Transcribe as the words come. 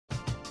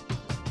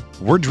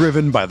We're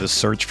driven by the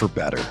search for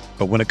better.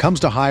 But when it comes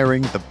to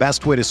hiring, the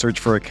best way to search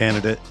for a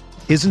candidate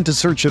isn't to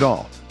search at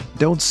all.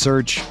 Don't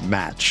search,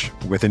 match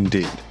with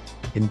Indeed.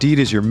 Indeed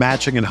is your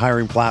matching and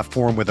hiring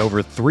platform with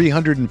over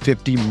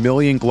 350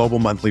 million global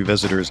monthly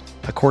visitors,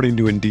 according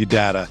to Indeed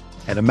data,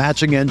 and a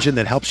matching engine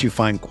that helps you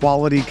find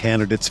quality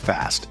candidates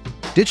fast.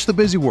 Ditch the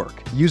busy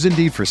work. Use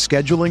Indeed for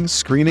scheduling,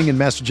 screening, and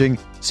messaging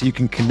so you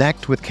can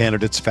connect with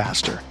candidates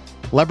faster.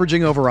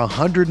 Leveraging over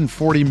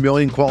 140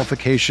 million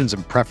qualifications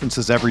and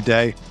preferences every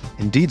day,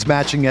 Indeed's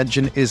matching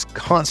engine is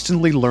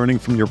constantly learning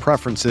from your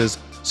preferences,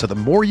 so the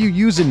more you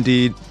use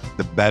Indeed,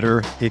 the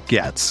better it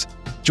gets.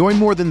 Join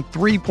more than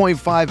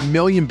 3.5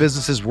 million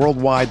businesses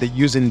worldwide that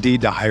use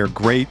Indeed to hire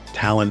great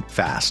talent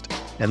fast.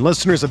 And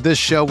listeners of this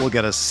show will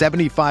get a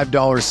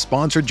 $75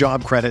 sponsored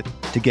job credit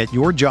to get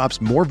your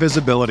jobs more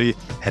visibility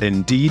at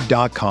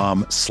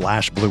Indeed.com/Blue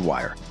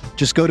Wire.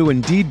 Just go to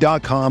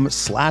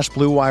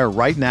Indeed.com/Blue Wire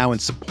right now and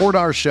support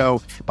our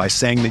show by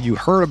saying that you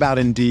heard about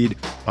Indeed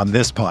on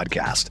this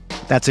podcast.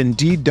 That's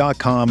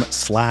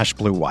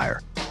Indeed.com/Blue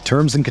Wire.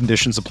 Terms and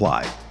conditions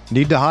apply.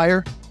 Need to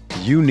hire?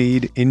 You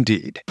need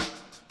Indeed.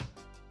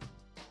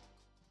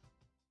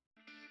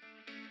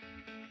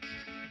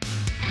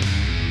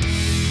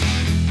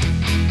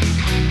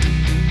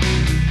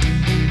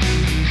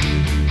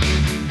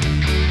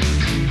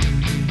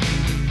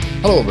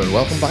 Hello everyone,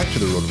 welcome back to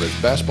the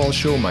RotoViz Best Ball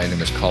Show. My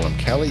name is Colin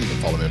Kelly. You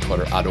can follow me on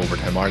Twitter at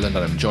Overtime Ireland,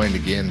 and I'm joined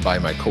again by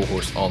my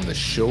co-host on the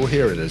show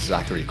here. It is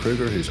Zachary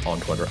Kruger, who's on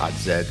Twitter at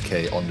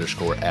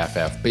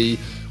ZK_FFB.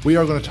 We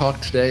are going to talk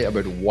today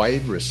about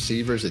wide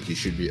receivers that you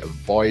should be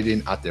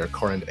avoiding at their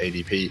current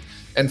ADP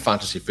in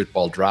fantasy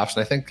football drafts.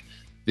 And I think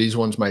these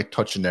ones might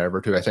touch a nerve or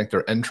two. I think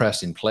they're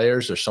interesting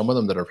players. There's some of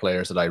them that are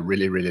players that I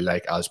really, really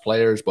like as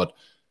players, but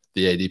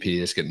the ADP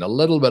is getting a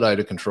little bit out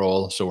of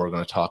control, so we're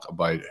going to talk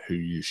about who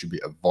you should be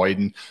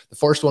avoiding. The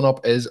first one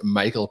up is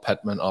Michael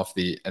Pittman of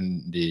the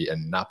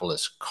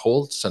Indianapolis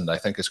Colts, and I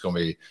think it's going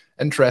to be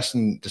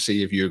interesting to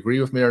see if you agree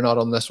with me or not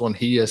on this one.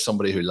 He is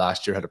somebody who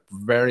last year had a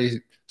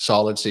very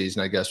solid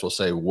season, I guess we'll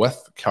say,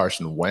 with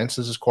Carson Wentz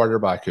as his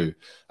quarterback, who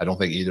I don't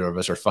think either of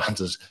us are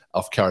fans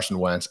of Carson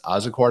Wentz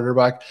as a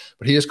quarterback,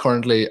 but he is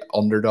currently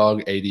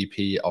underdog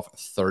ADP of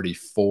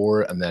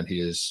 34, and then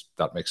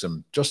that makes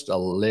him just a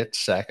late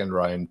second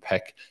round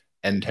pick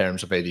in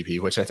terms of ADP,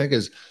 which I think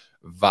is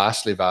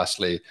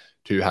vastly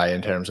too high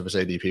in terms of his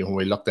ADP. When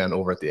we look then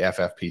over at the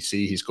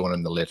FFPC, he's going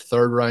in the late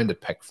third round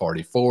at pick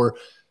 44.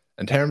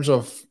 In terms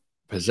of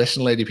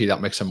positional ADP, that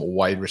makes him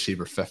wide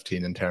receiver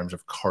 15 in terms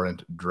of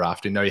current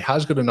drafting. Now, he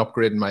has got an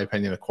upgrade, in my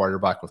opinion, a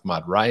quarterback with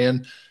Matt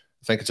Ryan.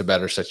 I think it's a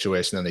better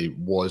situation than he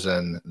was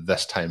in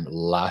this time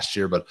last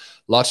year, but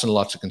lots and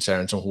lots of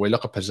concerns. And when we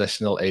look at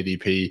positional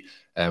ADP,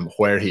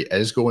 where he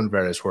is going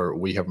varies where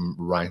we have him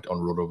ranked on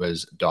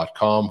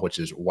rotoviz.com, which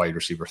is wide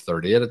receiver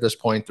 38 at this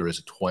point. There is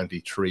a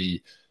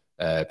 23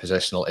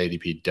 positional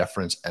ADP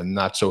difference in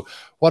that. So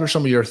what are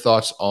some of your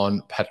thoughts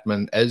on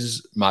Pittman?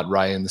 Is Matt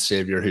Ryan the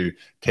savior who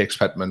takes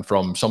Pittman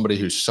from somebody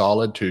who's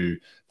solid to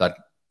that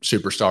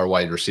superstar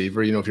wide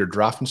receiver? You know, if you're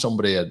drafting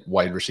somebody at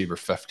wide receiver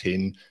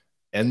 15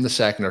 in the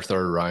second or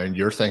third round,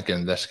 you're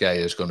thinking this guy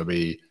is going to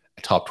be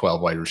a top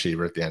 12 wide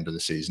receiver at the end of the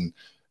season.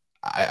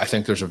 I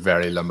think there's a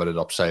very limited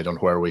upside on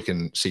where we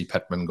can see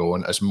Pittman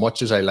going. As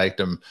much as I liked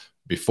him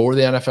before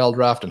the NFL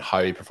draft and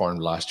how he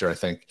performed last year, I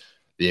think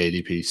the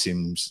ADP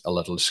seems a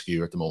little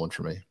skew at the moment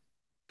for me.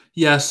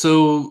 Yeah,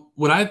 so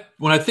when I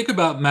think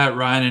about Matt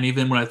Ryan, and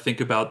even when I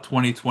think about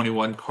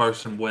 2021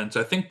 Carson Wentz,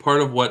 I think part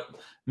of what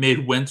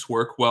made Wentz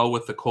work well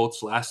with the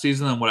Colts last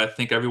season, and what I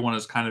think everyone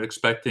is kind of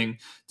expecting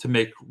to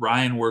make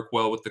Ryan work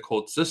well with the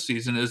Colts this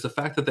season, is the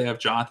fact that they have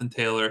Jonathan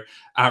Taylor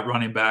at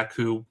running back,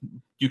 who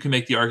you can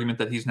make the argument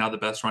that he's now the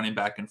best running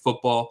back in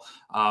football,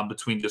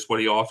 between just what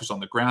he offers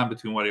on the ground,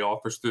 between what he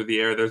offers through the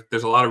air.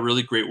 There's a lot of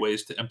really great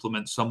ways to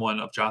implement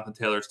someone of Jonathan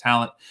Taylor's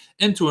talent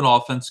into an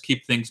offense,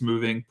 keep things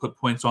moving, put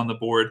points on the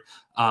board,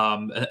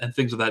 and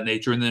things of that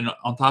nature. And then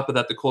on top of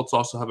that, the Colts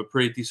also have a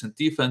pretty decent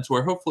defense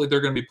where hopefully they're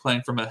going to be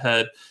playing from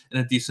ahead in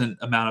a decent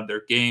amount of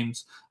their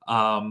games.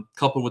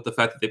 Coupled with the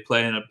fact that they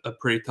play in a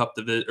pretty tough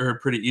division, or a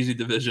pretty easy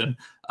division,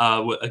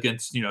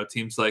 against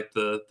teams like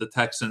the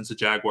Texans, the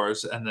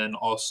Jaguars, and then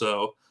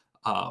also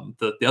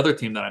the other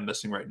team that I'm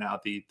missing right now,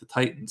 the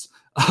Titans.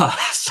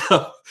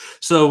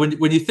 So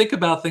when you think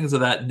about things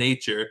of that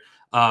nature,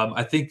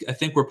 I think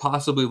we're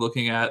possibly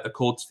looking at a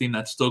Colts team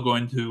that's still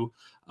going to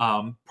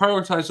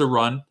prioritize the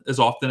run as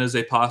often as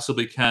they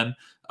possibly can,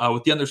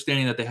 with the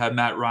understanding that they have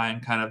Matt Ryan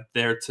kind of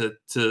there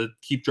to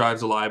keep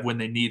drives alive when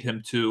they need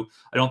him to.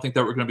 I don't think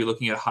that we're going to be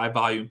looking at high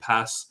volume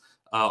pass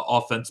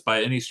offense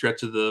by any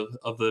stretch of the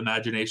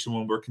imagination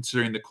when we're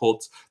considering the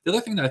Colts. The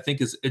other thing that I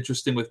think is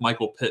interesting with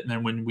Michael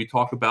Pittman, when we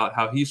talk about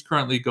how he's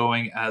currently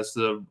going as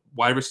the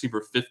wide receiver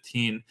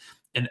 15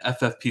 in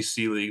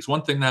FFPC leagues.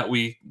 One thing that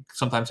we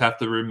sometimes have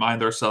to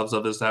remind ourselves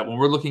of is that when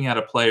we're looking at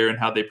a player and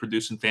how they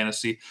produce in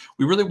fantasy,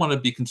 we really want to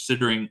be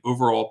considering we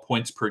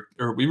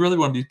really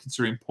want to be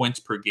considering points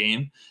per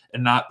game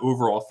and not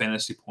overall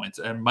fantasy points.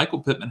 And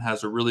Michael Pittman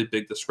has a really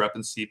big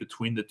discrepancy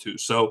between the two.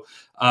 So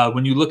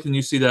when you look and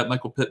you see that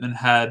Michael Pittman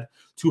had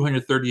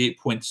 238.6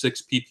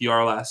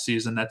 PPR last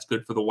season, that's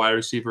good for the wide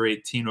receiver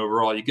 18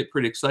 overall. You get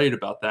pretty excited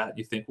about that.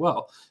 You think,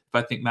 well, if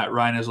I think Matt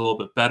Ryan is a little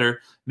bit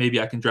better, maybe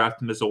I can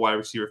draft him as a wide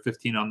receiver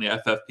 15 on the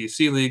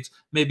FFPC leagues.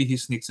 Maybe he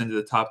sneaks into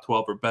the top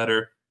 12 or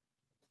better.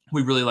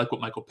 We really like what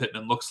Michael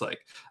Pittman looks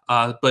like.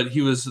 But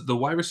he was the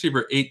wide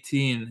receiver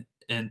 18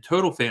 in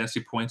total fantasy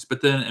points,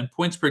 but then in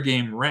points per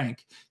game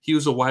rank, he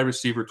was a wide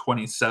receiver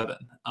 27,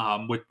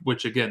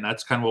 which again,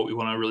 that's kind of what we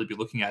want to really be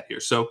looking at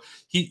here. So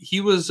he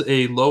was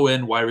a low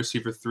end wide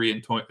receiver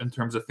 3 in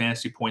terms of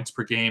fantasy points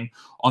per game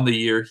on the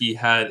year. He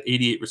had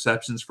 88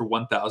 receptions for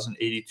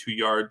 1,082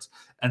 yards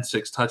and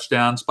 6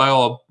 touchdowns. By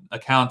all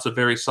accounts, a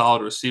very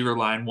solid receiver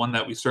line, one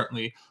that we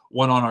certainly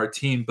want on our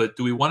team. But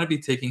do we want to be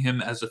taking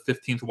him as a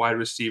 15th wide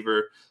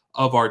receiver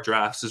of our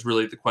drafts is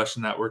really the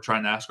question that we're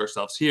trying to ask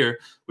ourselves here,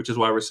 which is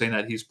why we're saying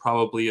that he's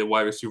probably a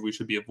wide receiver we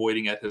should be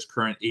avoiding at his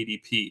current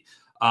ADP.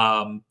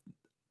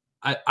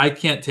 I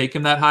can't take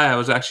him that high. I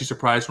was actually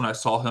surprised when I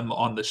saw him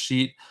on the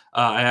sheet.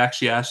 I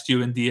actually asked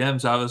you in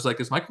DMs. I was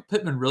like, "Is Michael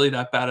Pittman really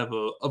that bad of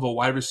a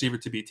wide receiver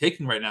to be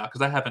taking right now?"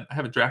 Because I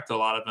haven't drafted a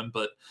lot of him,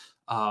 but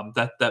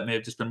that may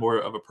have just been more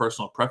of a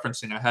personal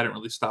preference thing. I hadn't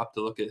really stopped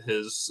to look at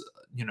his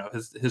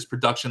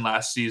production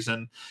last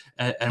season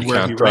and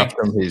where he ranked.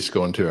 Him, he's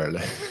going too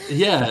early.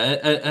 Yeah,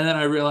 and then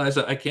I realized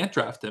that I can't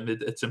draft him.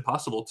 It's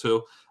impossible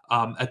to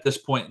at this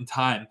point in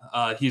time.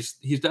 He's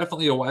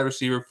definitely a wide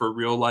receiver for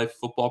real life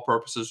football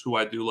purposes, who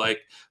I do like,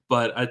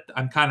 but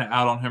I'm kind of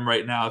out on him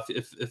right now.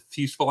 If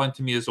he's falling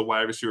to me as a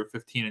wide receiver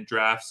 15 in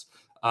drafts,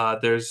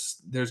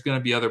 there's going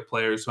to be other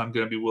players who I'm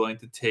going to be willing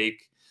to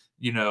take,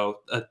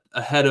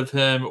 ahead of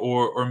him,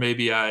 or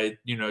maybe I,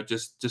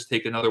 just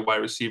take another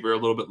wide receiver a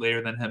little bit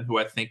later than him, who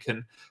I think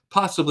can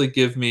possibly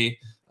give me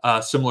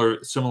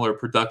similar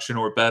production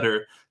or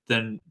better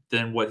than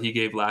what he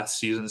gave last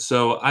season.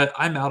 So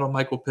I'm out on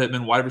Michael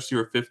Pittman. Wide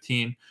receiver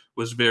 15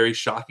 was very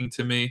shocking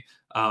to me.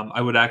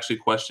 I would actually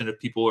question if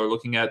people are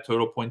looking at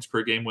total points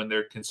per game when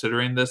they're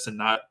considering this and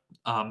not,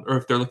 or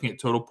if they're looking at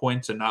total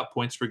points and not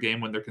points per game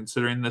when they're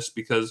considering this,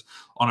 because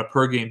on a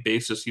per game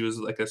basis, he was,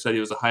 like I said, he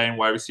was a high end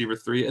wide receiver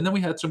 3. And then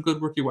we had some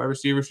good rookie wide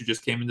receivers who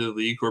just came into the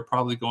league who are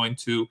probably going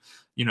to,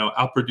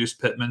 outproduce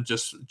Pittman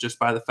just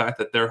by the fact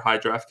that they're high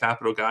draft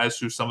capital guys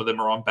who some of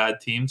them are on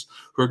bad teams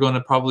who are going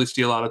to probably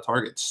see a lot of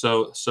targets.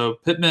 So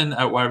Pittman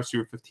at wide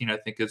receiver 15, I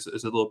think is a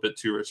little bit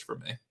too rich for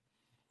me.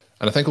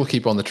 And I think we'll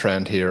keep on the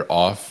trend here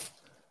off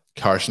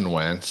Carson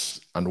Wentz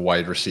and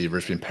wide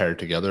receivers being paired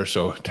together.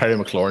 So Terry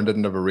McLaurin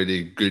didn't have a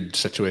really good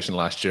situation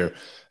last year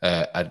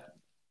at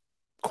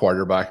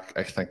quarterback.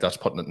 I think that's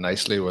putting it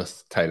nicely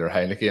with Tyler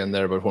Heineke in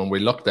there. But when we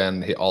looked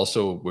then,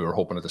 we were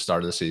hoping at the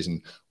start of the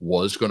season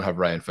was going to have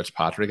Ryan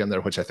Fitzpatrick in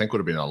there, which I think would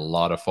have been a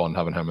lot of fun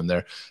having him in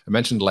there. I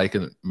mentioned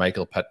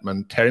Michael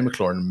Pittman. Terry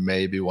McLaurin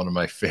may be one of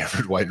my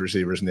favorite wide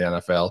receivers in the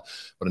NFL,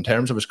 but in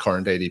terms of his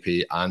current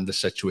ADP and the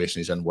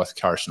situation he's in with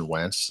Carson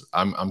Wentz,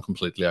 I'm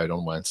completely out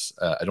on Wentz.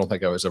 I don't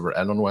think I was ever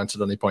in on Wentz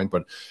at any point,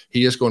 but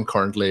he is going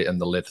currently in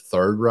the late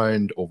 3rd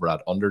round over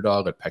at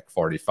Underdog at pick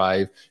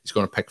 45. He's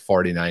going to pick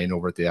 49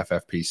 over at the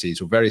FFPC,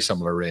 so very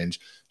similar range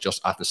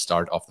just at the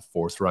start of the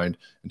 4th round.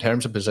 In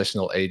terms of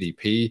positional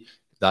ADP,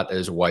 that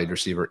is wide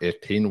receiver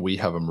 18. We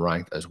have him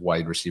ranked as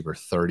wide receiver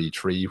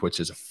 33,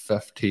 which is a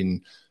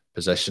 15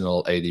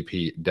 positional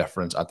ADP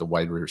difference at the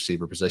wide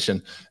receiver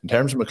position. In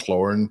terms of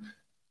McLaurin,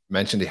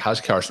 mentioned he has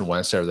Carson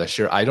Wentz there this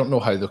year. I don't know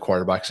how the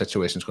quarterback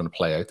situation is going to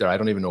play out there. I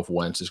don't even know if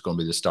Wentz is going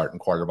to be the starting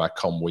quarterback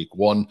come week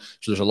 1.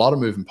 So there's a lot of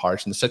moving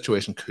parts, and the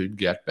situation could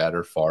get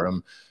better for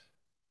him.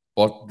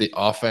 But the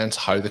offense,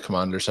 how the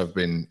Commanders have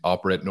been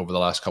operating over the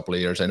last couple of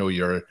years, I know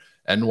you're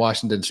in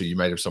Washington, so you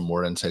might have some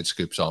more inside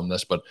scoops on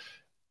this, but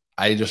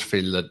I just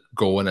feel that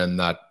going in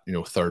that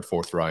 3rd,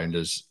 4th round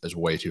is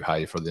way too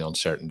high for the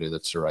uncertainty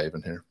that's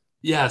arriving here.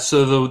 Yeah,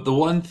 so the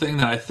one thing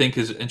that I think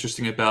is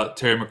interesting about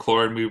Terry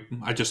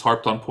McLaurin, I just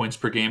harped on points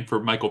per game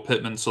for Michael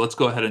Pittman, so let's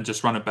go ahead and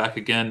just run it back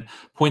again.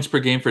 Points per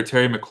game for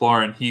Terry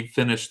McLaurin, he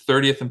finished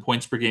 30th in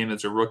points per game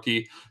as a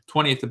rookie,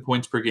 20th in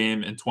points per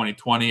game in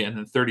 2020, and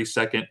then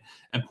 32nd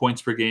in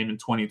points per game in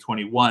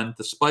 2021,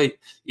 despite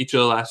each of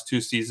the last 2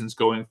 seasons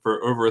going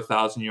for over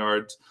 1,000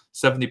 yards,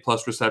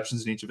 70-plus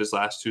receptions in each of his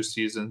last 2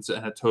 seasons,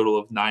 and a total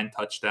of 9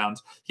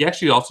 touchdowns. He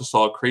actually also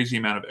saw a crazy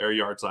amount of air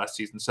yards last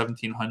season,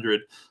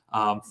 1,700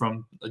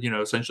 from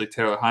essentially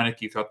Taylor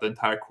Heineke throughout the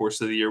entire course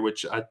of the year,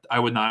 which I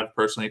would not have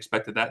personally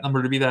expected that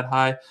number to be that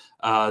high.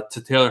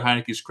 To Taylor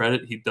Heineke's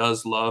credit, he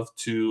does love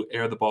to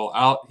air the ball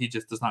out. He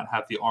just does not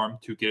have the arm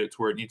to get it to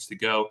where it needs to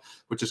go,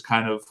 which is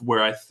kind of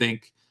where I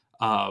think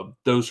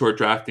those who are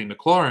drafting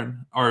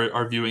McLaurin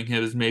are viewing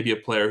him as maybe a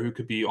player who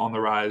could be on the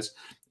rise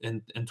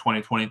in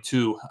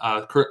 2022.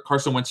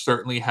 Carson Wentz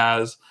certainly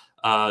has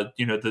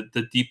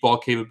the deep ball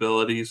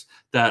capabilities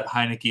that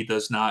Heineke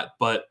does not,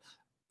 but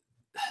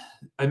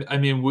I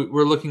mean,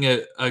 we're looking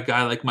at a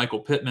guy like Michael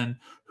Pittman,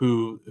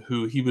 who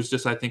he was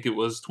just, I think it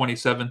was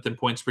 27th in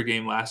points per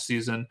game last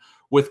season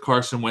with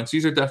Carson Wentz.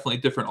 These are definitely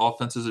different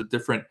offenses and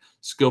different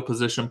skill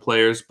position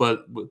players,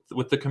 but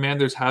with the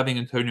Commanders having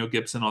Antonio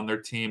Gibson on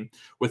their team,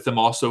 with them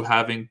also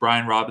having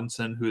Brian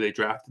Robinson, who they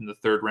drafted in the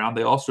 3rd round,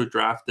 they also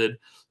drafted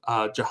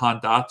Jahan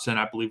Dotson,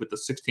 I believe, with the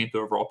 16th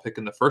overall pick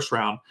in the 1st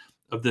round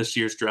of this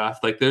year's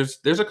draft. Like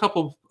there's a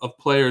couple of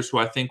players who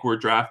I think were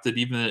drafted,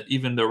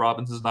 even though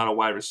Robinson's not a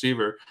wide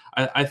receiver.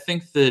 I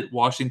think that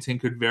Washington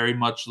could very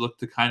much look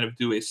to kind of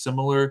do a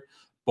similar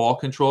ball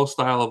control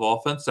style of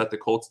offense that the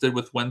Colts did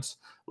with Wentz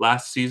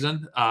last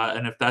season.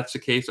 And if that's the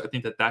case, I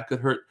think that could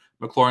hurt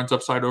McLaurin's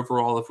upside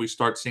overall if we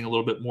start seeing a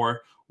little bit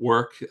more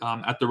work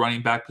at the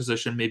running back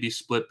position, maybe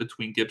split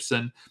between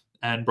Gibson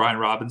and Brian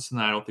Robinson.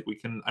 I don't think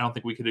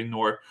we could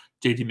ignore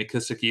J.D.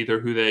 McKissic either,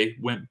 who they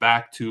went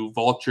back to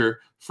vulture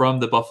from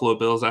the Buffalo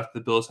Bills after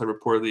the Bills had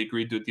reportedly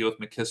agreed to a deal with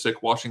McKissic.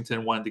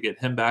 Washington wanted to get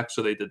him back,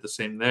 so they did the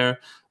same there.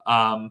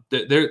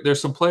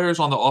 There's some players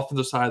on the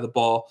offensive side of the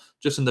ball,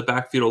 just in the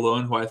backfield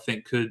alone, who I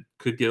think could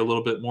get a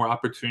little bit more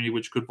opportunity,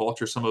 which could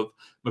vulture some of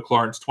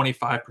McLaurin's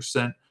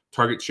 25%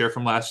 target share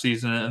from last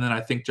season. And then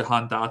I think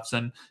Jahan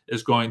Dotson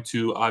is going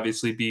to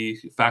obviously be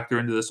factor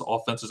into this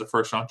offense as a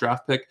 1st-round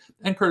draft pick.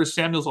 And Curtis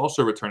Samuel's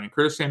also returning.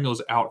 Curtis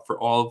Samuel's out for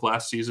all of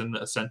last season,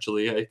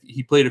 essentially.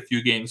 He played a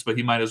few games, but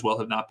he might as well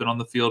have not been on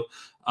the field.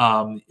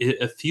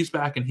 If he's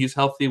back and he's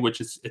healthy,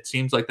 which it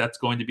seems like that's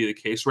going to be the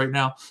case right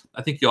now,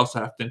 I think you also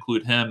have to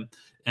include him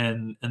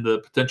in the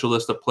potential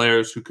list of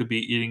players who could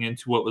be eating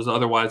into what was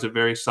otherwise a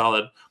very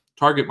solid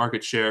target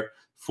market share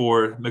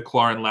for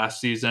McLaurin last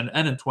season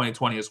and in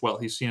 2020 as well.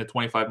 He's seen a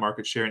 25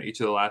 market share in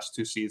each of the last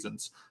 2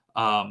 seasons,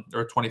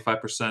 or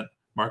 25%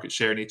 market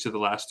share in each of the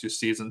last 2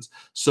 seasons.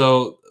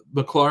 So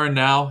McLaurin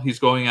now, he's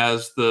going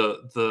as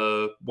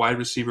the wide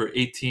receiver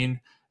 18.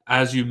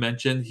 As you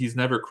mentioned, he's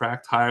never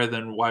cracked higher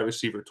than wide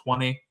receiver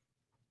 20.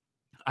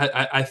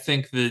 I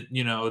think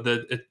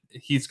that,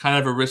 he's kind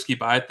of a risky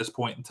buy at this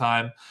point in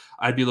time.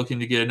 I'd be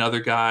looking to get another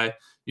guy,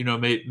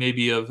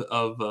 maybe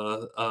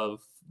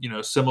of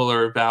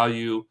similar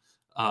value,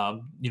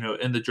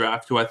 in the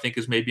draft, who I think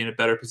is maybe in a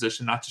better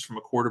position, not just from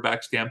a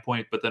quarterback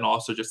standpoint, but then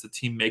also just a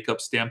team makeup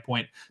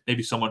standpoint,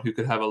 maybe someone who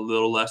could have a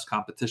little less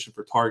competition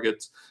for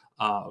targets,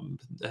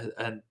 and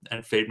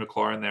fade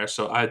McLaurin there.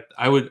 So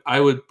I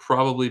would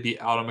probably be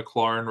out on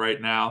McLaurin right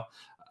now.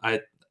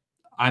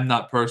 I'm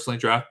not personally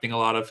drafting a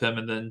lot of him.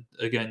 And then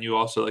again, you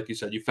also, like you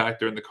said, you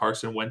factor in the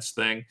Carson Wentz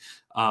thing.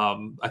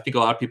 I think a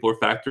lot of people are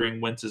factoring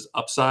Wentz's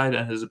upside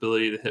and his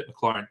ability to hit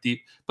McLaurin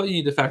deep, but you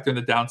need to factor in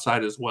the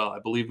downside as well. I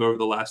believe over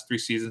the last 3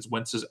 seasons,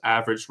 Wentz has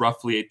averaged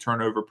roughly a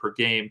turnover per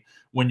game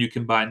when you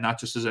combine not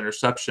just his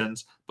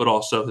interceptions, but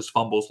also his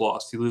fumbles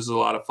lost. He loses a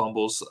lot of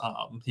fumbles.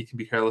 He can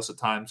be careless at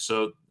times.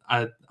 So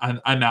I'm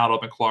out on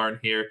McLaurin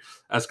here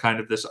as kind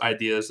of this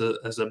idea as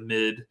a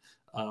mid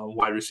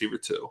wide receiver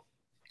too.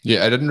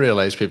 Yeah, I didn't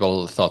realize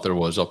people thought there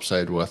was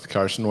upside with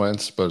Carson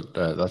Wentz, but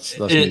that's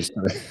news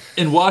to me.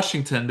 In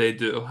Washington, they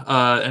do.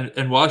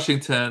 In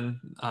Washington,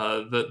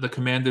 the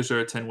Commanders are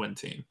a 10-win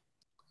team.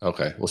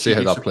 Okay, we'll see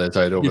how that plays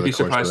out over the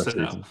course of the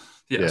season.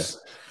 Yes.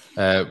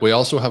 Yeah. We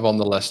also have on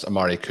the list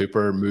Amari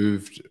Cooper,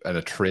 moved in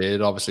a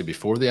trade, obviously,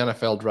 before the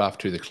NFL draft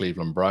to the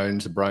Cleveland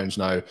Browns. The Browns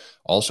now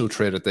also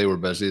traded. They were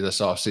busy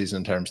this offseason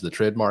in terms of the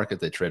trade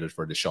market. They traded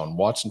for Deshaun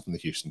Watson from the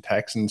Houston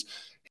Texans.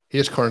 He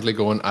is currently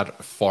going at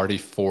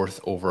 44th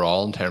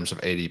overall in terms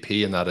of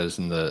ADP, and that is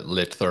in the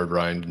late 3rd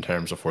round in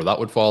terms of where that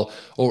would fall.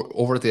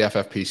 Over at the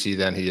FFPC,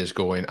 then, he is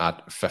going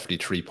at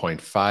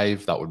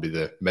 53.5. That would be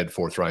the mid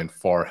 4th round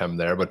for him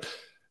there. But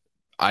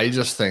I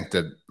just think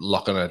that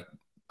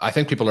I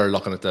think people are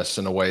looking at this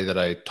in a way that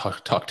I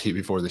talked to you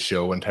before the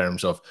show, in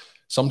terms of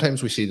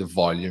sometimes we see the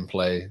volume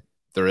play.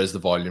 There is the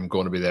volume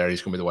going to be there.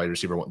 He's going to be the wide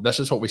receiver. This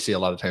is what we see a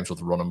lot of times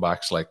with running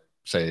backs, like,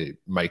 say,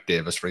 Mike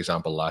Davis, for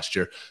example, last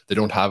year. They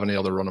don't have any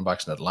other running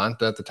backs in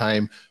Atlanta at the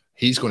time.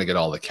 He's going to get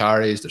all the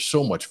carries. There's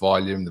so much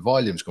volume. The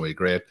volume's going to be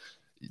great.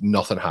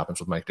 Nothing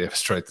happens with Mike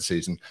Davis throughout the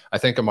season. I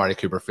think Amari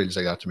Cooper feels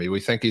like that to me. We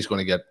think he's going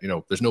to get,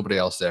 there's nobody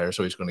else there,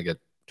 so he's going to get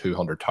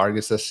 200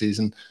 targets this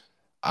season.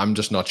 I'm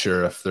just not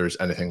sure if there's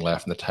anything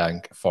left in the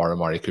tank for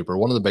Amari Cooper.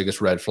 One of the biggest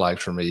red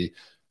flags for me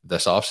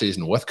this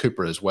offseason with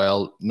Cooper as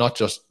well, not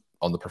just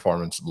on the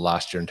performance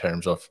last year in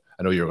terms of,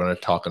 I know you're going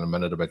to talk in a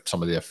minute about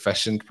some of the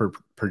efficient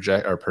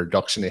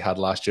production he had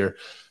last year,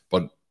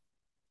 but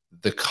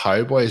the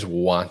Cowboys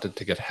wanted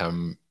to get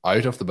him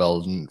out of the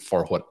building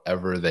for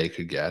whatever they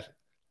could get.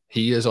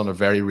 He is on a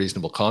very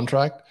reasonable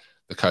contract.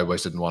 The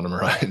Cowboys didn't want him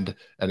around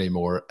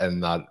anymore.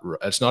 And that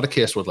it's not a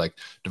case with like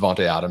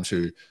Devontae Adams,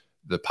 who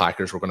the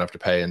Packers were going to have to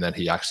pay, and then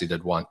he actually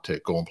did want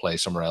to go and play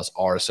somewhere else,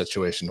 or a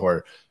situation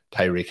where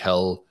Tyreek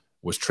Hill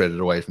was traded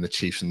away from the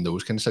Chiefs in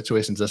those kind of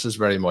situations. This is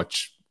very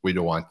much, we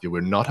don't want you.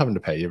 We're not having to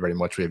pay you very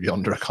much. We have you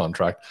under a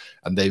contract,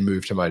 and they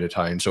moved him out of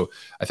town. So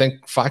I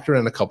think factor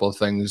in a couple of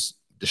things.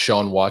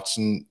 Deshaun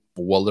Watson,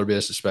 will there be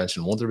a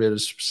suspension? Won't there be a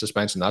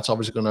suspension? That's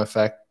obviously going to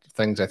affect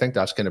things. I think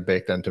that's kind of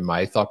baked into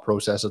my thought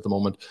process at the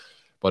moment.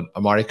 But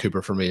Amari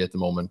Cooper for me at the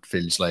moment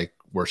feels like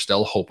we're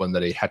still hoping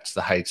that he hits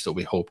the heights that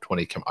we hoped when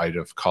he came out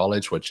of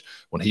college, which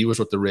when he was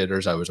with the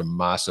Raiders, I was a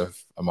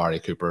massive Amari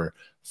Cooper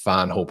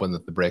fan, hoping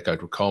that the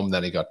breakout would come.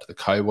 Then he got to the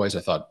Cowboys.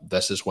 I thought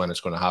this is when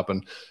it's going to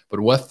happen.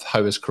 But with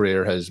how his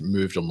career has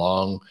moved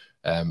along,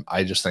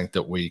 I just think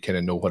that we kind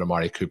of know what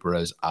Amari Cooper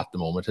is at the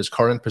moment. His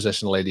current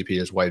positional ADP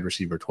is wide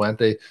receiver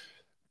 20.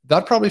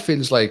 That probably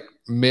feels like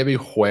maybe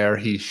where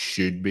he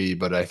should be,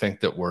 but I think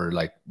that we're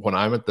like, when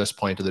I'm at this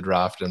point of the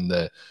draft in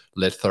the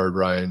late third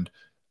round,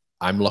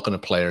 I'm looking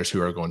at players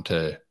who are going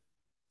to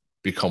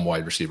become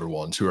wide receiver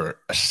ones, who are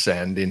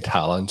ascending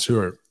talents, who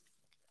are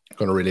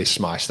going to really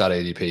smash that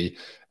ADP.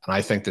 And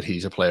I think that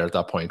he's a player at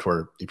that point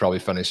where he probably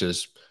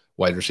finishes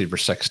wide receiver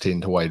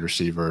 16 to wide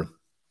receiver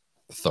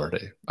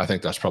 30. I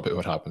think that's probably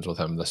what happens with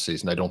him this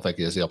season. I don't think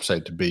he has the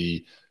upside to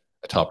be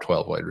a top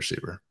 12 wide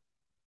receiver.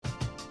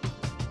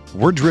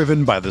 We're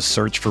driven by the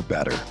search for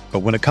better. But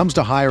when it comes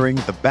to hiring,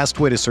 the best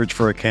way to search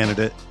for a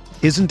candidate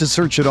isn't to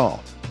search at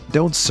all.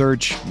 Don't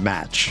search,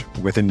 match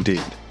with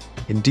Indeed.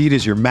 Indeed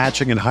is your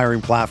matching and hiring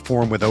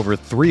platform with over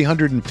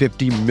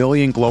 350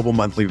 million global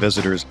monthly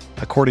visitors,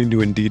 according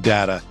to Indeed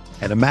data,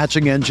 and a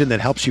matching engine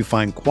that helps you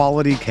find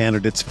quality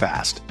candidates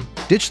fast.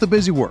 Ditch the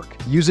busy work.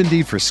 Use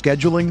Indeed for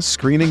scheduling,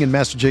 screening, and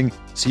messaging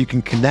so you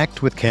can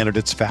connect with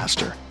candidates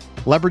faster.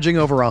 Leveraging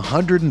over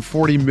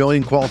 140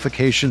 million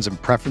qualifications and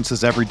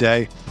preferences every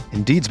day,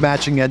 Indeed's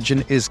matching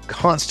engine is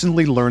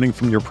constantly learning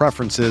from your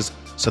preferences,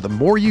 so the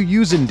more you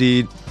use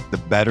Indeed, the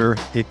better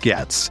it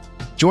gets.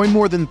 Join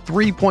more than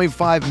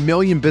 3.5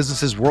 million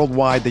businesses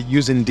worldwide that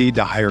use Indeed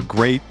to hire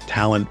great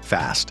talent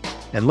fast.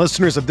 And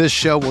listeners of this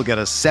show will get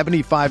a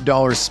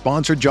 $75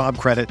 sponsored job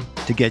credit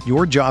to get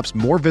your jobs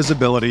more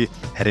visibility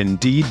at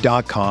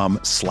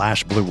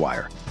Indeed.com/Blue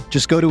Wire.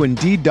 Just go to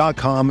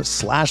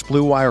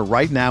Indeed.com/Blue Wire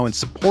right now and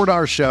support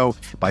our show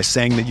by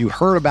saying that you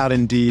heard about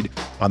Indeed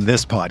on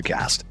this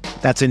podcast.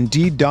 That's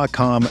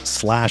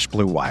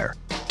Indeed.com/Blue Wire.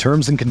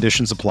 Terms and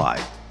conditions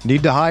apply.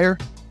 Need to hire?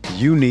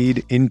 You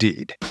need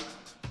Indeed.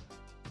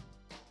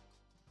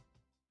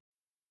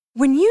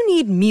 When you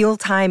need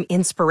mealtime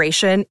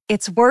inspiration,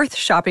 it's worth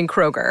shopping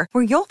Kroger,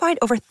 where you'll find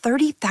over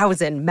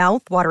 30,000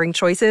 mouth-watering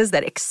choices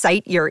that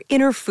excite your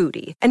inner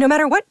foodie. And no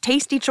matter what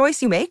tasty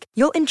choice you make,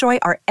 you'll enjoy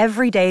our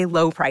everyday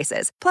low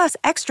prices, plus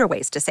extra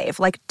ways to save,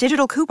 like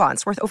digital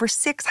coupons worth over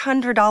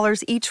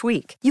 $600 each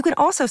week. You can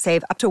also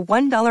save up to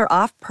 $1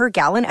 off per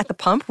gallon at the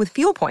pump with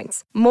fuel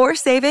points. More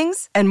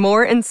savings and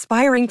more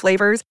inspiring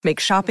flavors make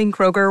shopping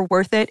Kroger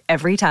worth it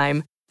every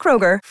time.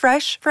 Kroger,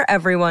 fresh for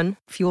everyone.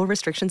 Fuel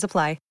restrictions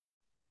apply.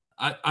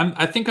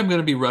 I think I'm going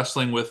to be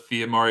wrestling with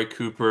the Amari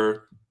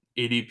Cooper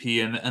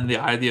ADP and the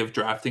idea of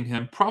drafting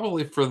him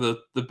probably for the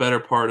better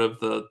part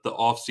of the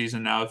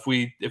offseason now. If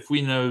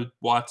we know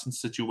Watson's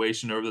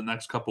situation over the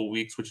next couple of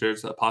weeks, which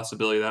there's a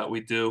possibility that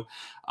we do,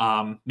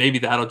 maybe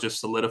that'll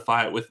just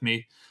solidify it with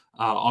me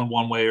on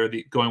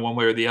going one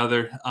way or the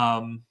other.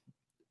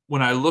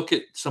 When I look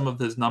at some of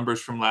his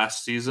numbers from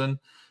last season,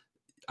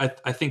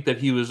 I think that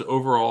he was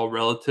overall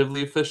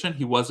relatively efficient.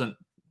 He wasn't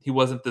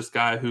this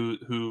guy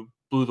who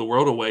blew the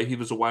world away. He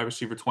was a wide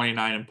receiver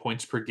 29 in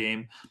points per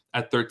game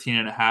at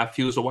 13.5.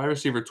 He was a wide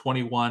receiver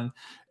 21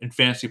 in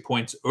fantasy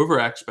points over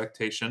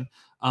expectation.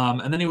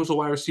 And then he was a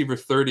wide receiver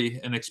 30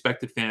 in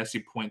expected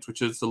fantasy points,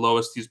 which is the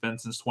lowest he's been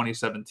since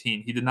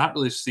 2017. He did not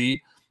really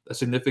see a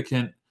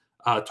significant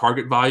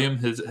target volume.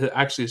 His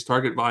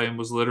target volume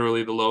was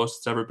literally the lowest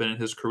it's ever been in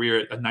his career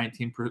at a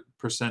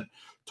 19%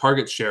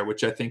 target share,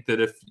 which I think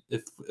that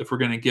if we're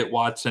going to get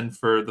Watson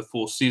for the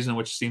full season,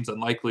 which seems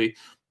unlikely,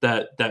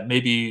 that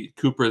maybe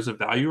Cooper is a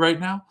value right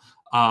now.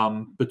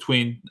 I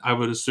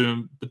would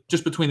assume,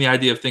 just between the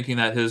idea of thinking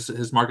that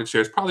his market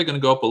share is probably going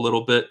to go up a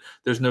little bit.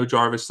 There's no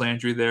Jarvis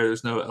Landry there.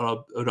 There's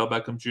no Odell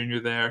Beckham Jr.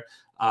 there.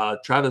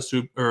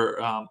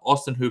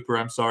 Austin Hooper,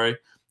 I'm sorry.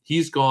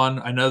 He's gone.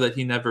 I know that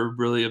he never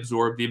really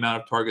absorbed the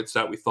amount of targets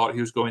that we thought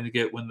he was going to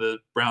get when the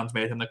Browns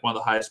made him like one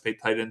of the highest paid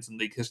tight ends in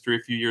league history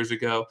a few years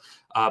ago.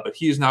 But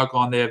he's now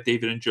gone. They have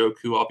David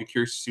Njoku. I'll be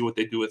curious to see what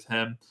they do with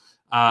him.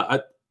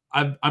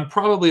 I'm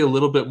probably a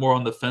little bit more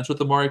on the fence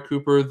with Amari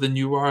Cooper than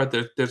you are.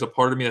 There's a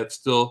part of me that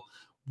still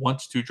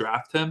wants to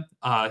draft him.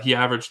 He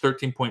averaged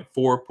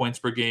 13.4 points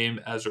per game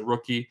as a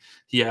rookie.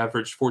 He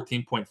averaged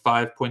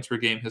 14.5 points per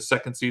game his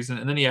second season,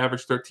 and then he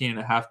averaged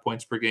 13.5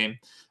 points per game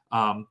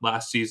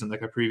last season,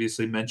 like I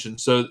previously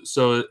mentioned.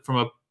 So from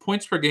a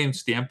points per game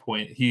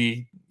standpoint,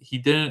 he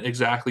didn't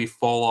exactly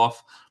fall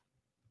off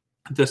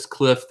this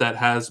cliff that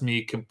has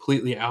me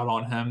completely out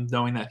on him,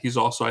 knowing that he's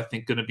also, I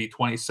think, going to be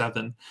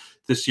 27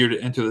 this year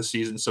to enter the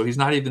season. So he's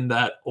not even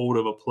that old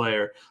of a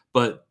player.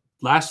 But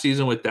last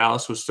season with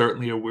Dallas was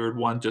certainly a weird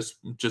one, just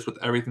with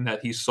everything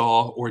that he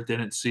saw or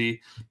didn't see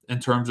in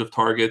terms of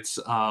targets.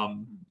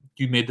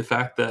 You made the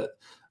fact that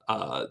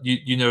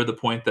you know the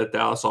point that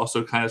Dallas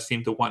also kind of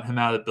seemed to want him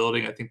out of the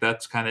building. I think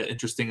that's kind of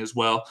interesting as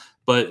well.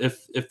 But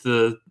if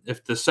the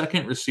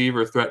second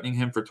receiver threatening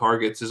him for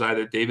targets is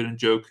either David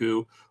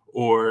Njoku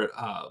or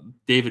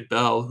David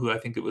Bell, who I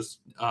think it was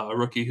a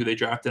rookie who they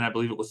drafted, I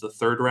believe it was the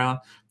third round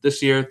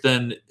this year,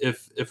 then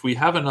if we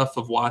have enough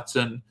of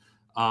Watson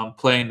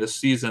playing this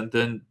season,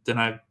 then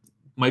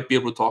might be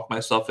able to talk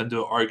myself into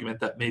an argument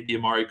that maybe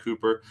Amari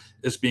Cooper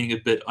is being a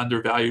bit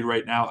undervalued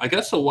right now. I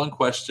guess the one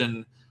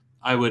question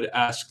I would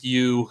ask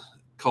you,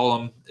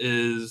 Colm,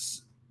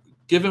 is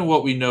given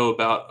what we know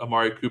about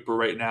Amari Cooper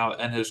right now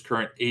and his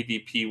current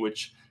ADP,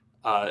 which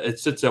it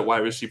sits at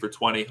wide receiver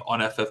 20 on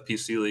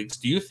FFPC leagues,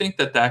 do you think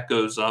that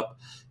goes up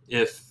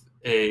if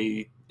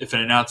an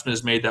announcement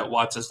is made that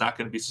Watson's not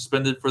going to be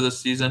suspended for this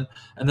season?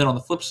 And then on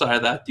the flip side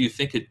of that, do you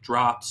think it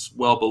drops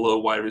well below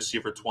wide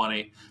receiver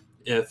 20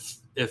 if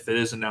it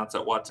is announced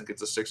that Watson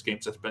gets a 6-game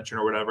suspension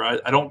or whatever?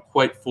 I don't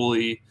quite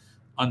fully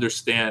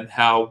understand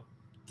how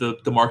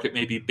the market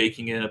may be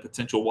baking in a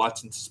potential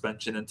Watson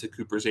suspension into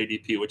Cooper's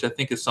ADP, which I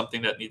think is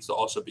something that needs to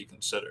also be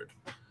considered.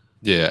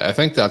 Yeah, I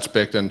think that's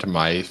baked into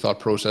my thought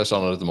process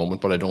on it at the moment,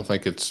 but I don't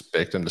think it's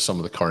baked into some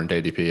of the current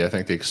ADP. I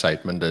think the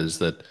excitement is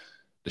that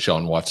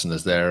Deshaun Watson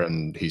is there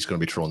and he's going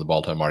to be throwing the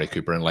ball to Amari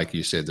Cooper. And like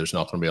you said, there's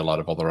not going to be a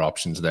lot of other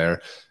options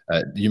there.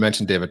 You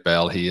mentioned David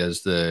Bell. He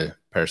is the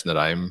person that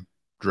I'm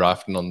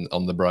drafting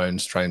on the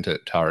Browns, trying to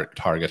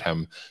target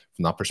him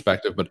from that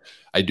perspective. But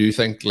I do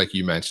think, like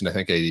you mentioned, I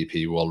think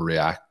ADP will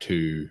react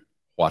to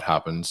what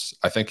happens.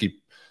 I think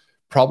he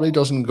probably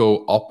doesn't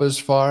go up as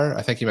far.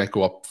 I think he might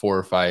go up 4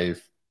 or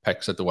 5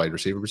 picks at the wide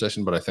receiver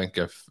position. But I think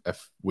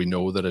if we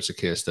know that it's a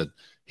case that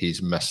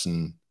he's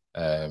missing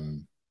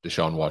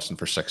Deshaun Watson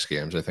for 6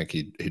 games, I think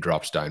he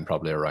drops down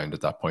probably around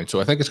at that point. So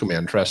I think it's going to be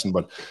interesting.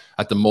 But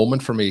at the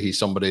moment, for me, he's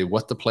somebody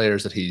with the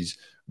players that he's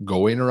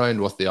going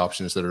around, with the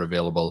options that are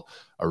available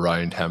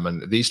around him.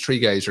 And these 3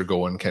 guys are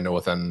going kind of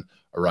within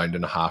a round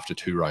and a half to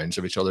 2 rounds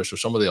of each other. So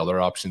some of the other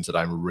options that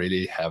I'm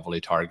really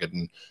heavily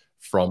targeting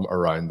from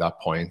around that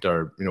point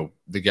are,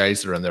 the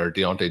guys that are in there: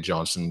 Deontay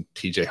Johnson,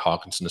 TJ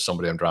Hawkinson is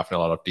somebody I'm drafting a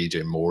lot of.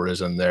 DJ Moore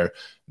is in there.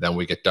 Then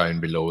we get down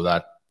below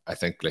that. I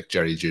think like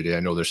Jerry Jeudy, I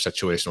know their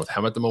situation with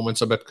him at the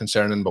moment's a bit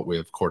concerning, but we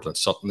have Cortland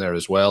Sutton there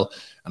as well.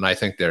 And I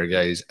think they're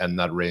guys in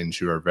that range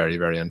who are very,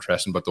 very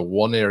interesting. But the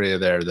one area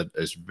there that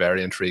is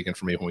very intriguing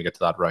for me when we get to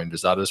that round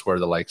is where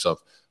the likes of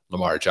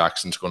Lamar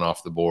Jackson's going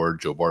off the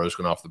board, Joe Burrow's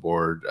going off the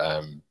board,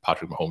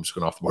 Patrick Mahomes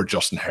going off the board,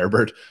 Justin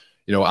Herbert.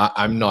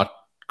 I'm not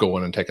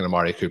going and taking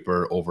Amari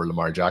Cooper over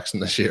Lamar Jackson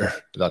this year.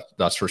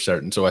 That's for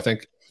certain. So I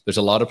think there's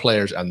a lot of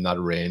players in that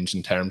range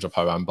in terms of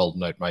how I'm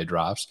building out my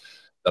drafts,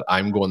 that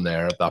I'm going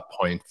there at that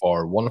point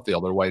for one of the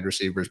other wide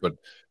receivers. But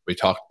we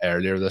talked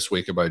earlier this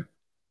week about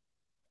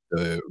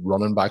the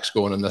running backs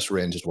going in this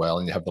range as well.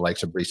 And you have the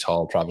likes of Breece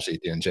Hall, Travis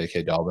Etienne,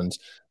 J.K. Dobbins.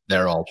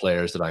 They're all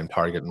players that I'm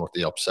targeting with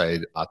the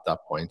upside at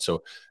that point.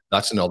 So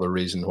that's another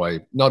reason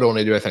why not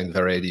only do I think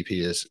their ADP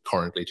is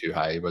currently too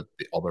high, but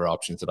the other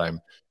options that I'm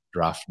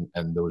drafting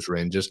in those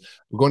ranges.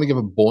 We're going to give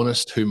a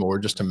bonus 2 more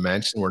just to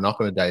mention. We're not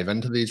going to dive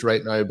into these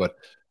right now, but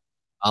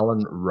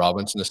Allen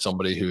Robinson is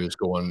somebody who is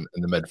going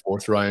in the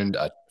mid-4th round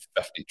at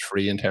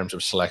 53 in terms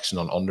of selection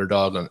on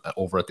Underdog, and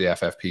over at the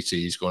FFPC,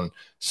 he's going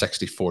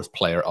 64th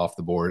player off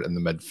the board in the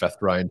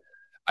mid-5th round.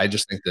 I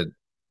just think that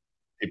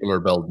people are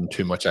building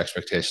too much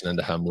expectation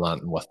into him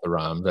landing with the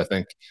Rams. I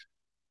think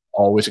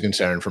always a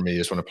concern for me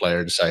is when a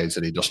player decides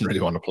that he doesn't really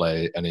want to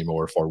play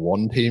anymore for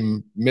one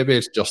team. Maybe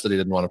it's just that he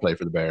didn't want to play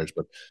for the Bears,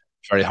 but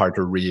it's very hard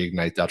to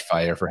reignite that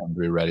fire for him to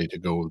be ready to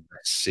go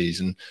this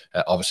season.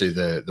 Obviously,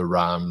 the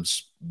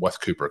Rams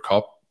with Cooper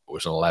Kupp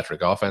was an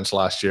electric offense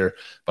last year,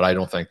 but I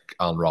don't think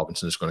Allen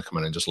Robinson is going to come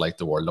in and just light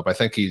the world up. I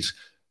think he's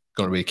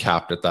going to be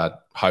capped at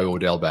that, how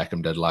Odell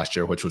Beckham did last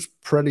year, which was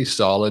pretty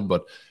solid,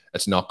 but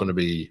it's not going to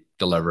be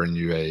delivering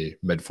you a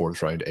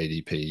mid-4th round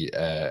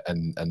ADP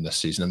in this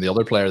season. And the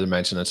other player they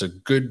mentioned, it's a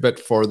good bit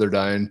further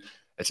down.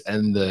 It's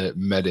in the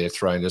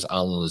mid-8th round, is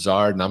Allen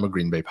Lazard, and I'm a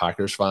Green Bay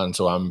Packers fan,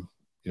 so I'm,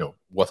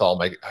 with all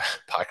my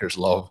Packers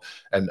love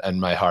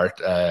and my heart,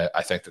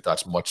 I think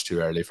that's much too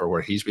early for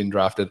where he's been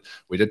drafted.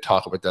 We did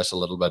talk about this a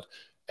little bit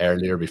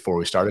earlier before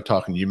we started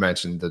talking. You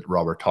mentioned that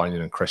Robert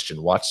Tonyan and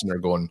Christian Watson are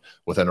going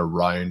within a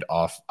round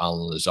off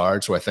Allen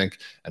Lazard. So I think,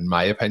 in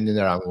my opinion,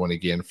 there I'm going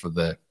again for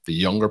the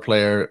younger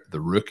player,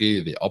 the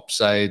rookie, the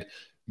upside.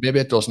 Maybe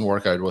it doesn't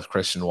work out with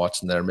Christian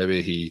Watson there.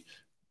 Maybe he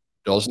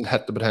doesn't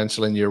hit the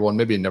potential in year 1.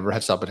 Maybe he never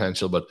hits that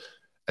potential, but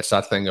it's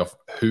that thing of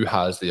who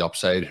has the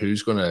upside,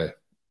 who's going to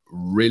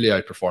really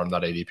outperform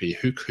that ADP,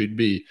 who could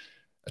be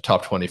a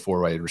top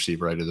 24 wide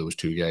receiver out of those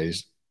 2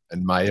 guys.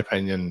 In my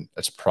opinion,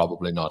 it's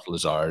probably not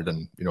Lazard,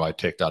 and I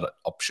take that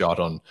upshot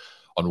on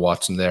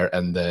Watson there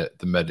in the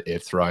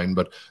mid-8th round.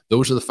 But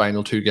those are the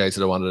final 2 guys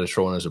that I wanted to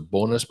throw in as a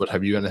bonus. But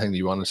have you anything that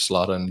you want to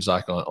slot in,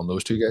 Zach, on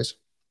those 2 guys?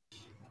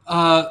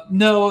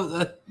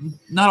 No,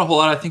 not a whole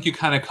lot. I think you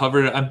kind of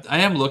covered it. I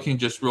am looking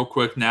just real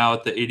quick now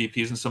at the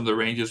ADPs and some of the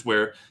ranges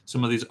where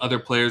some of these other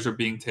players are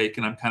being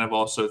taken. I'm kind of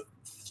also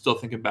still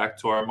thinking back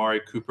to our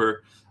Amari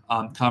Cooper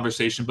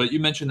conversation. But you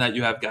mentioned that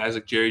you have guys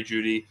like Jerry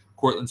Jeudy,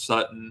 Cortland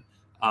Sutton,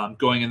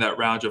 going in that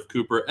round of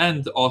Cooper,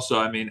 and also,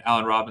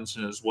 Allen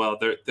Robinson as well.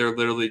 They're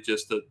literally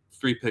just the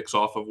 3 picks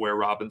off of where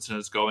Robinson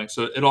is going.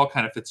 So it all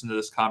kind of fits into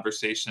this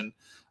conversation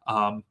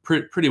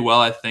pretty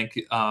well, I think.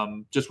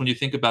 Just when you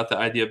think about the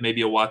idea of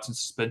maybe a Watson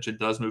suspension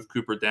does move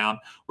Cooper down,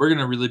 we're going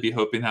to really be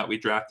hoping that we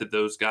drafted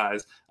those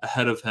guys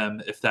ahead of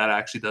him if that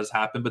actually does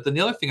happen. But then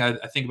the other thing I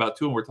think about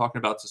too, when we're talking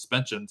about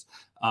suspensions,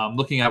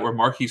 looking at where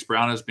Marquise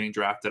Brown is being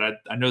drafted,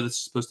 I know this is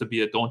supposed to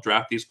be a don't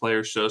draft these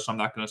players show, so I'm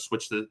not going to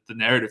switch the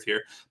narrative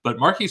here. But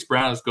Marquise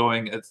Brown is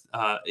going at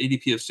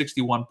ADP of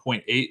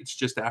 61.8. It's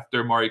just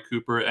after Amari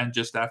Cooper and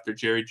just after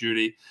Jerry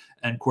Jeudy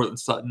and Courtland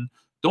Sutton.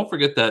 Don't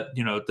forget that,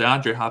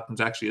 DeAndre Hopkins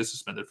actually is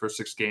suspended for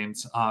 6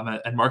 games.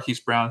 And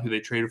Marquise Brown, who they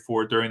traded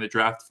for during the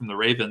draft from the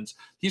Ravens,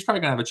 he's probably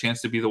going to have a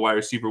chance to be the wide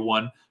receiver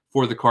 1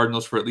 for the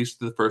Cardinals for at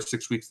least the first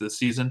 6 weeks of the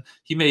season.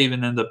 He may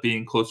even end up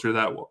being closer to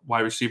that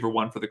wide receiver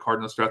 1 for the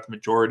Cardinals throughout the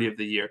majority of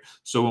the year.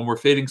 So when we're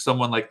fading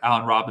someone like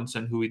Allen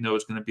Robinson, who we know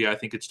is going to be, I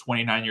think it's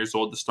 29 years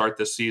old to start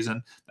this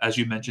season. As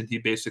you mentioned, he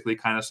basically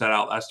kind of sat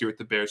out last year with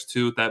the Bears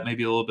too. That may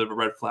be a little bit of a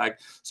red flag.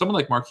 Someone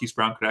like Marquise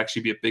Brown could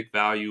actually be a big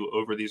value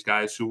over these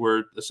guys who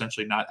we're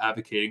essentially not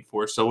advocating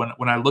for. So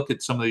when I look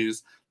at some of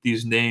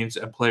these names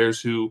and players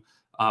who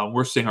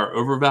we're seeing are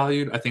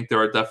overvalued, I think there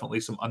are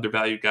definitely some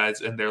undervalued guys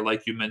in there,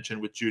 like you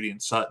mentioned with Jeudy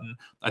and Sutton.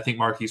 I think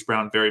Marquise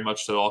Brown very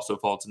much so also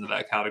falls into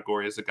that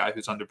category as a guy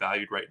who's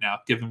undervalued right now,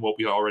 given what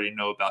we already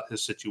know about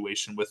his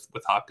situation with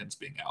Hopkins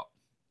being out.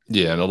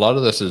 Yeah, and a lot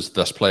of this is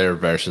this player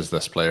versus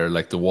this player,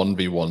 like the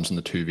 1v1s and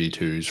the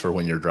 2v2s for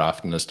when you're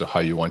drafting as to how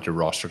you want your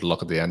roster to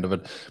look at the end of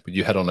it. But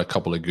you hit on a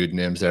couple of good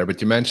names there.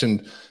 But you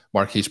mentioned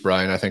Marquise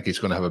Brown. I think he's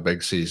going to have a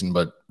big season,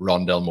 but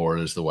Rondale Moore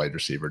is the wide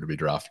receiver to be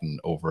drafting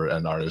over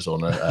in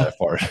Arizona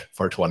for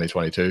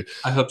 2022.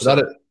 I hope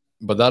so.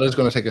 But that is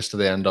going to take us to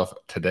the end of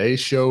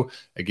today's show.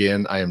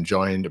 Again, I am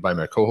joined by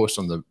my co-host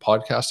on the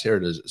podcast here.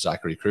 It is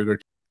Zachary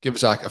Kruger. Give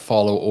Zach a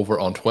follow over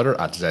on Twitter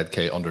at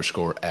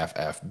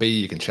ZK_FFB.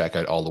 You can check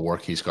out all the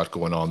work he's got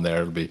going on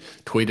there. It'll be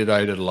tweeted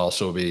out. It'll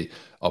also be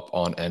up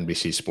on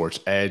NBC Sports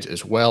Edge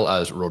as well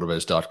as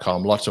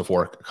rotoviz.com. Lots of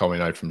work coming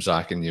out from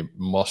Zach, and you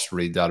must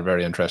read that. A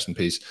very interesting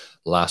piece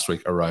last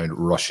week around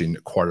rushing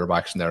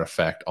quarterbacks and their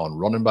effect on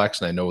running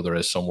backs. And I know there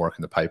is some work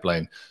in the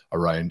pipeline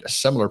around a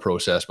similar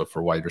process, but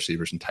for wide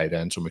receivers and tight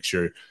ends. So make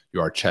sure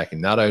you are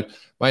checking that out.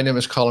 My name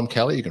is Colin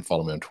Kelly. You can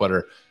follow me on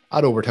Twitter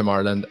at Overtime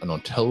Ireland, and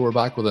until we're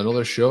back with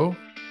another show,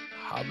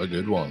 have a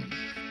good one.